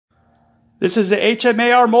This is the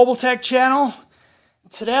HMAR Mobile Tech channel.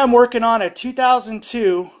 Today I'm working on a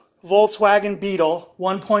 2002 Volkswagen Beetle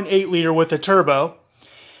 1.8 liter with a turbo.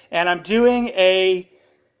 And I'm doing a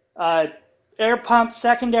air pump,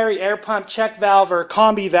 secondary air pump check valve or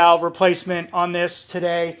combi valve replacement on this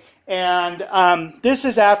today. And this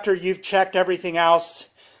is after you've checked everything else,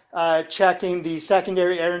 checking the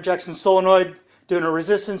secondary air injection solenoid, doing a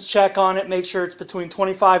resistance check on it, make sure it's between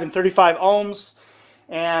 25 and 35 ohms.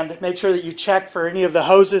 And make sure that you check for any of the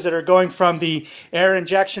hoses that are going from the air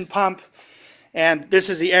injection pump. And this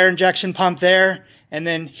is the air injection pump there. And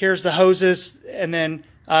then here's the hoses. And then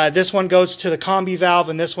this one goes to the combi valve,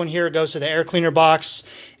 and this one here goes to the air cleaner box.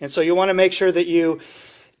 And so you want to make sure that you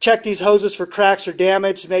check these hoses for cracks or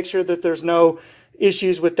damage. Make sure that there's no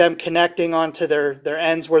issues with them connecting onto their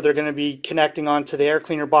ends where they're going to be connecting onto the air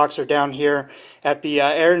cleaner box or down here at the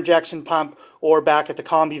air injection pump or back at the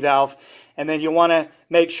combi valve. And then you want to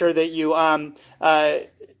make sure that you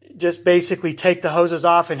just basically take the hoses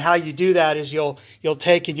off. And how you do that is you'll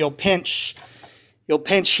take and you'll pinch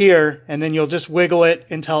here, and then you'll just wiggle it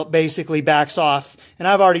until it basically backs off. And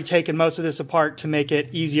I've already taken most of this apart to make it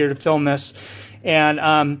easier to film this.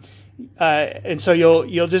 And so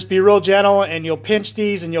you'll just be real gentle, and you'll pinch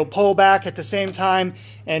these and you'll pull back at the same time,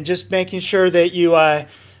 and just making sure that you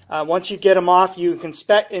once you get them off, you can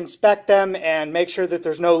inspect them and make sure that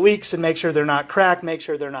there's no leaks, and make sure they're not cracked, make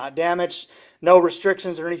sure they're not damaged, no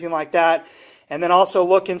restrictions or anything like that. And then also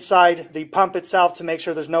look inside the pump itself to make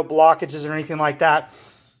sure there's no blockages or anything like that.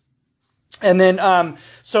 And then,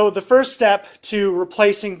 so the first step to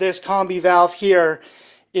replacing this combi valve here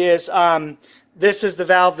is, this is the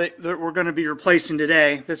valve that we're going to be replacing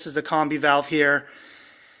today. This is the combi valve here.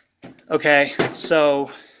 Okay,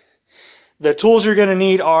 so the tools you're going to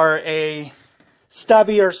need are a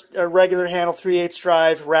stubby or a regular handle 3/8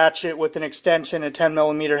 drive ratchet with an extension, a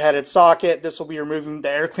 10mm headed socket. This will be removing the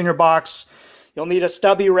air cleaner box. You'll need a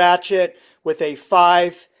stubby ratchet with a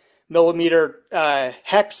 5mm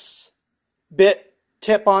hex bit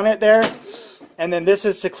tip on it there. And then this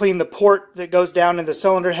is to clean the port that goes down in the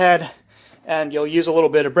cylinder head. And you'll use a little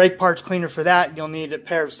bit of brake parts cleaner for that. You'll need a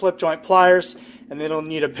pair of slip joint pliers, and then you'll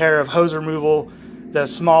need a pair of hose removal.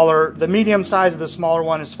 The medium size of the smaller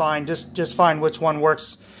one is fine. Just find which one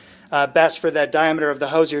works best for that diameter of the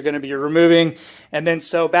hose you're going to be removing. And then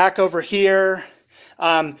so back over here,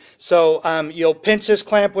 you'll pinch this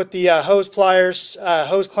clamp with the hose clamps,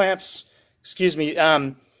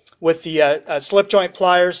 with the slip joint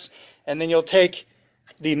pliers, and then you'll take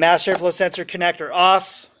the mass airflow sensor connector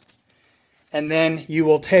off, and then you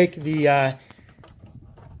will take the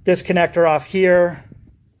this connector off here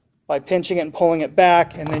by pinching it and pulling it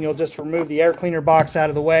back, and then you'll just remove the air cleaner box out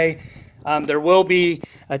of the way. There will be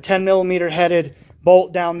a 10mm headed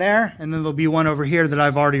bolt down there, and then there'll be one over here that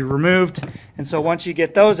I've already removed. And so once you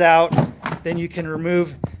get those out, then you can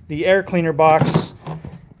remove the air cleaner box,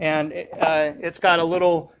 and it's got a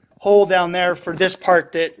little hole down there for this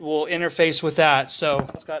part that will interface with that. So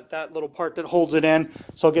it's got that little part that holds it in.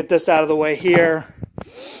 So I'll get this out of the way here.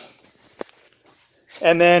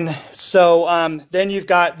 And then, then you've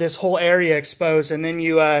got this whole area exposed, and then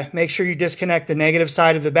you make sure you disconnect the negative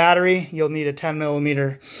side of the battery. You'll need a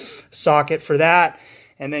 10mm socket for that.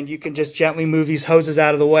 And then you can just gently move these hoses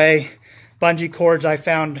out of the way. Bungee cords I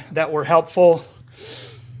found that were helpful.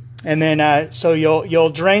 And then, so you'll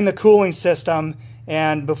drain the cooling system,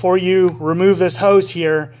 and before you remove this hose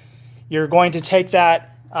here, you're going to take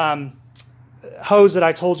that hose that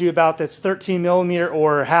I told you about that's 13mm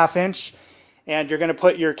or 1/2 inch, and you're going to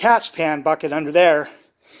put your catch pan bucket under there,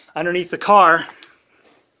 underneath the car,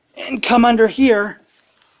 and come under here.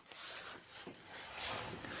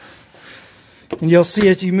 And you'll see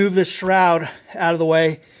as you move this shroud out of the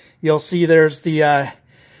way, you'll see there's the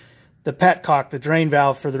petcock, the drain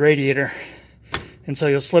valve for the radiator. And so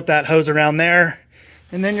you'll slip that hose around there,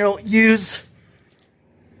 and then you'll use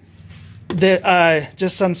the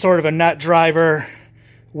just some sort of a nut driver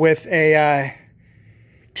with a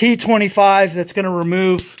T25 that's going to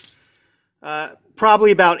remove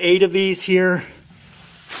probably about 8 of these here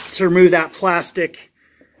to remove that plastic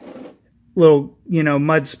little,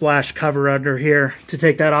 mud splash cover under here, to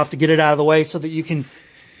take that off, to get it out of the way so that you can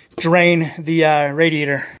drain the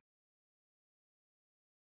radiator.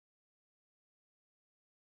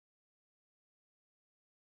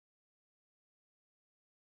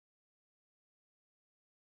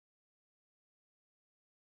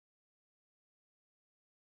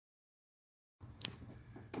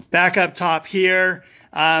 Back up top here,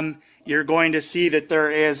 you're going to see that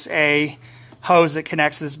there is a hose that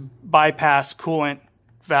connects this bypass coolant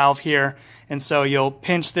valve here. And so you'll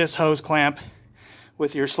pinch this hose clamp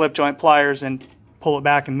with your slip joint pliers and pull it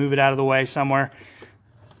back and move it out of the way somewhere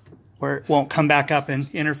where it won't come back up and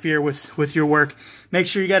interfere with your work. Make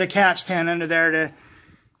sure you got a catch pan under there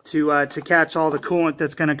to catch all the coolant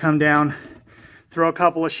that's going to come down. Throw a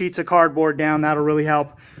couple of sheets of cardboard down, that'll really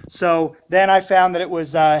help. So then I found that it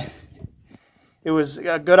was a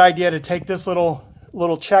good idea to take this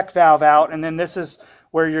little check valve out, and then this is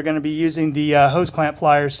where you're going to be using the hose clamp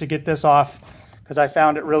pliers to get this off, because I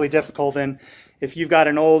found it really difficult. And if you've got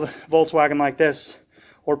an old Volkswagen like this,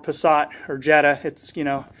 or Passat or Jetta, it's, you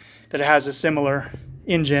know, that it has a similar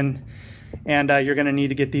engine, and you're going to need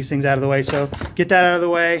to get these things out of the way. So get that out of the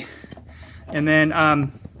way, and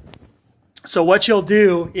then so what you'll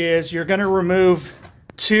do is you're going to remove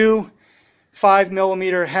two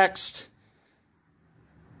 5mm hexed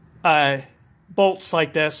bolts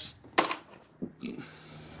like this,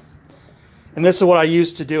 and this is what I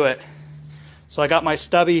used to do it. So I got my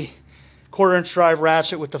stubby 1/4" drive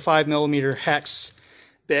ratchet with the 5mm hex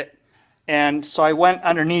bit, and so I went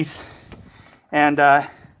underneath, and right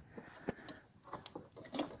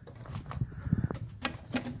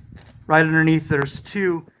underneath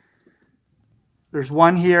there's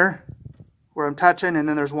one here where I'm touching, and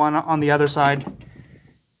then there's one on the other side.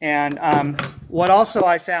 And what also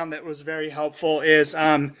I found that was very helpful is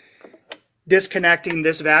disconnecting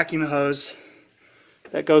this vacuum hose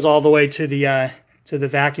that goes all the way to the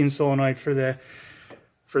vacuum solenoid for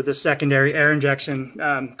the secondary air injection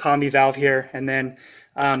combi valve here, and then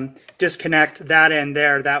disconnect that end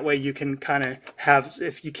there. That way you can kind of have,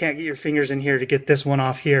 if you can't get your fingers in here to get this one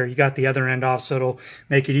off here, you got the other end off, so it'll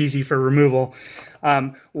make it easy for removal.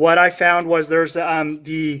 What I found was there's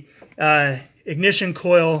the ignition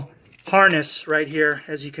coil harness right here.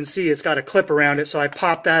 As you can see, it's got a clip around it, so I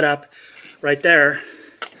popped that up right there.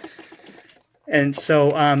 And so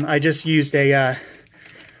I just used a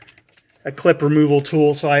clip removal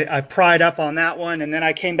tool. So I pried up on that one, and then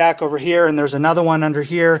I came back over here, and there's another one under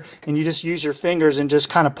here, and you just use your fingers and just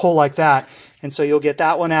kind of pull like that. And so you'll get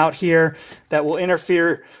that one out here that will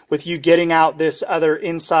interfere with you getting out this other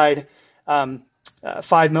inside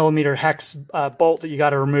 5mm hex bolt that you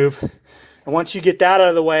got to remove. And once you get that out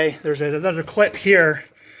of the way, there's another clip here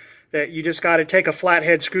that you just got to take a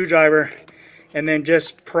flathead screwdriver and then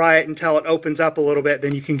just pry it until it opens up a little bit.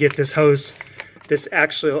 Then you can get this hose, this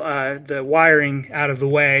actual the wiring out of the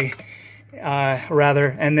way,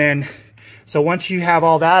 rather. And then, so once you have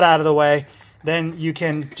all that out of the way, then you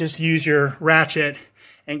can just use your ratchet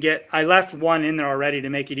and get, I left one in there already to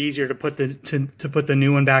make it easier to put the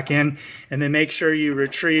new one back in. And then make sure you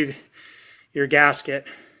retrieve your gasket,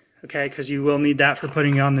 okay, because you will need that for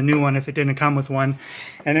putting on the new one if it didn't come with one.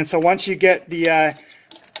 And then so once you get the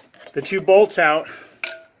two bolts out,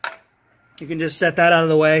 you can just set that out of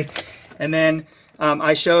the way. And then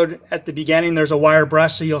I showed at the beginning there's a wire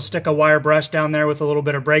brush, so you'll stick a wire brush down there with a little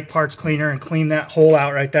bit of brake parts cleaner and clean that hole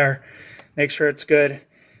out right there. Make sure it's good.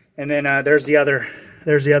 And then there's the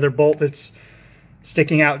other bolt that's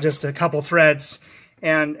sticking out, just a couple threads.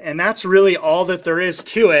 And that's really all that there is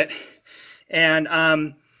to it.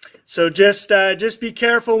 And so just be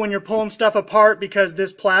careful when you're pulling stuff apart, because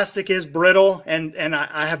this plastic is brittle, and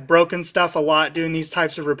I have broken stuff a lot doing these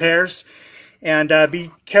types of repairs. And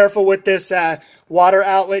be careful with this water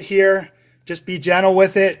outlet here. Just be gentle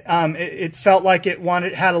with it. It felt like it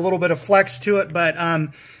had a little bit of flex to it, but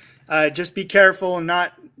just be careful and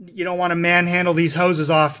you don't want to manhandle these hoses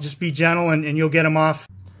off. Just be gentle and you'll get them off.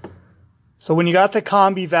 So when you got the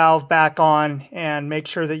combi valve back on, and make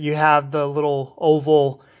sure that you have the little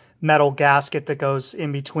oval metal gasket that goes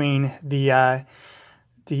in between the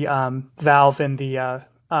valve and the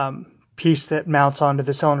piece that mounts onto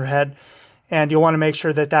the cylinder head, and you'll want to make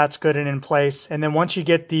sure that that's good and in place. And then once you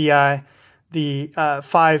get the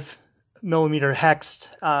 5mm hexed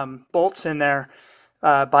bolts in there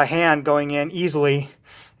by hand going in easily,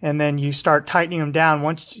 and then you start tightening them down.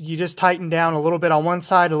 Once you just tighten down a little bit on one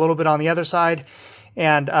side, a little bit on the other side,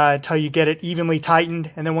 and until you get it evenly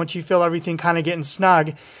tightened. And then once you feel everything kind of getting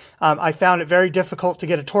snug, I found it very difficult to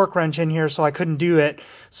get a torque wrench in here, so I couldn't do it.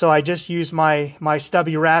 So I just used my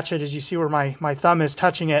stubby ratchet, as you see where my thumb is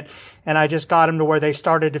touching it, and I just got them to where they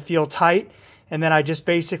started to feel tight. And then I just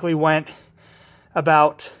basically went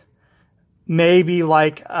about maybe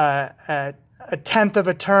like a 1/10 of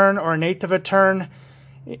a turn or an 1/8 of a turn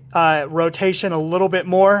rotation, a little bit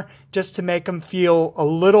more, just to make them feel a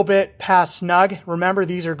little bit past snug. Remember,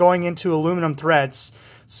 these are going into aluminum threads,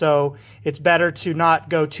 so it's better to not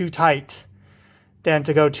go too tight than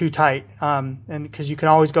to go too tight. And because you can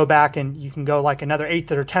always go back and you can go like another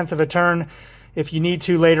 1/8 or 1/10 of a turn if you need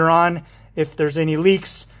to later on, if there's any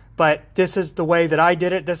leaks. but this is the way that I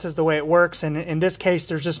did it. This is the way it works. And in this case,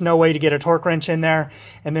 there's just no way to get a torque wrench in there.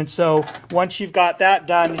 And then so once you've got that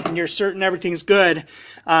done and you're certain everything's good,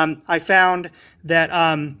 I found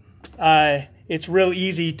that it's real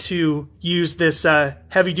easy to use this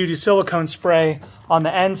heavy-duty silicone spray on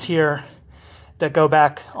the ends here that go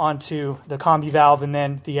back onto the combi valve and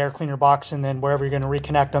then the air cleaner box and then wherever you're going to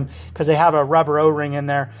reconnect them, because they have a rubber O-ring in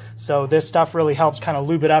there. So this stuff really helps kind of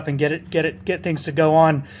lube it up and get things to go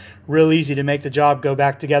on real easy to make the job go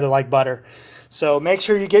back together like butter. So make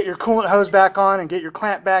sure you get your coolant hose back on and get your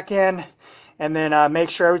clamp back in, and then make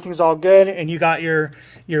sure everything's all good and you got your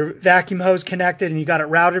vacuum hose connected and you got it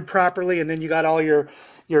routed properly, and then you got all your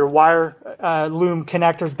wire loom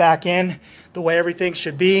connectors back in the way everything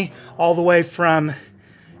should be, all the way from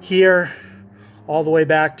here all the way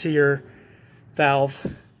back to your valve,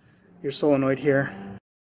 your solenoid here.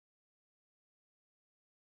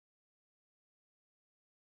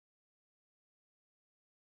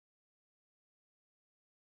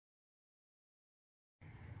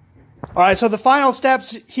 All right, so the final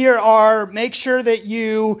steps here are make sure that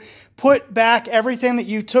you put back everything that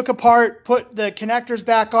you took apart, put the connectors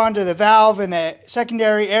back onto the valve and the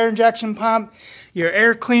secondary air injection pump. Your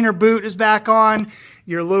air cleaner boot is back on.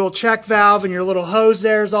 Your little check valve and your little hose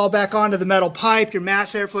there is all back onto the metal pipe. Your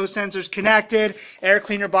mass airflow sensor is connected. Air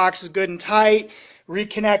cleaner box is good and tight.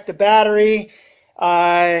 Reconnect the battery.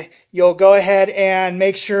 You'll go ahead and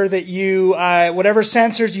make sure that you, whatever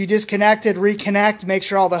sensors you disconnected, reconnect. Make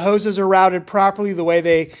sure all the hoses are routed properly the way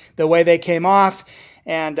they came off.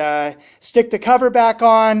 And stick the cover back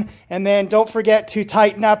on, and then don't forget to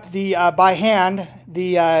tighten up the by hand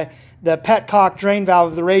the petcock drain valve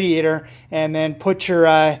of the radiator, and then put your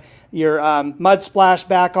mud splash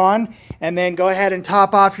back on, and then go ahead and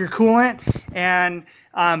top off your coolant. And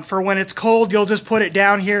for when it's cold, you'll just put it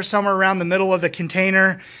down here somewhere around the middle of the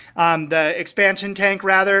container, the expansion tank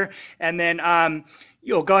rather, and then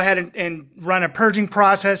you'll go ahead and run a purging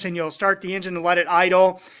process, and you'll start the engine and let it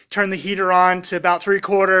idle. Turn the heater on to about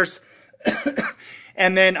 3/4,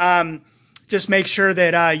 and then just make sure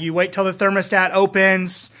that you wait till the thermostat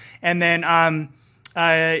opens, and then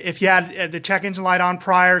if you had the check engine light on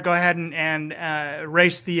prior, go ahead and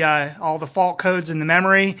erase all the fault codes in the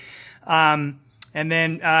memory, and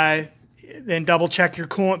then double check your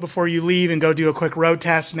coolant before you leave and go do a quick road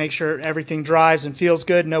test. Make sure everything drives and feels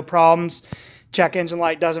good, no problems. Check engine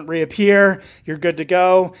light doesn't reappear, you're good to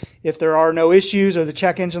go. If there are no issues or the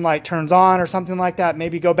check engine light turns on or something like that,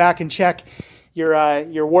 maybe go back and check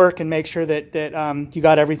your work and make sure that you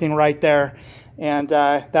got everything right there, and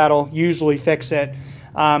that'll usually fix it.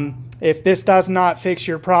 If this does not fix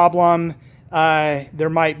your problem, there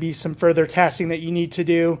might be some further testing that you need to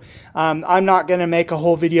do. I'm not going to make a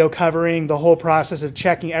whole video covering the whole process of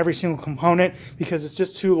checking every single component because it's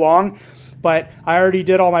just too long. But I already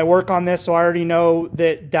did all my work on this, so I already know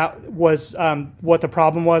that was what the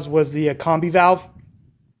problem was the combi valve.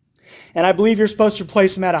 And I believe you're supposed to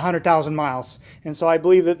replace them at 100,000 miles. And so I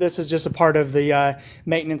believe that this is just a part of the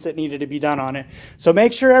maintenance that needed to be done on it. So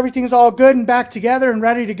make sure everything's all good and back together and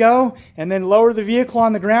ready to go. And then lower the vehicle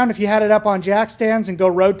on the ground if you had it up on jack stands and go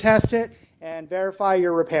road test it and verify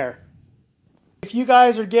your repair. If you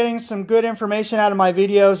guys are getting some good information out of my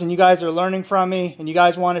videos and you guys are learning from me and you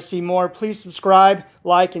guys want to see more, please subscribe,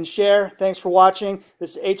 like, and share. Thanks for watching.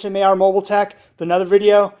 This is HMAR Mobile Tech with another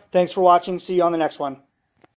video. Thanks for watching. See you on the next one.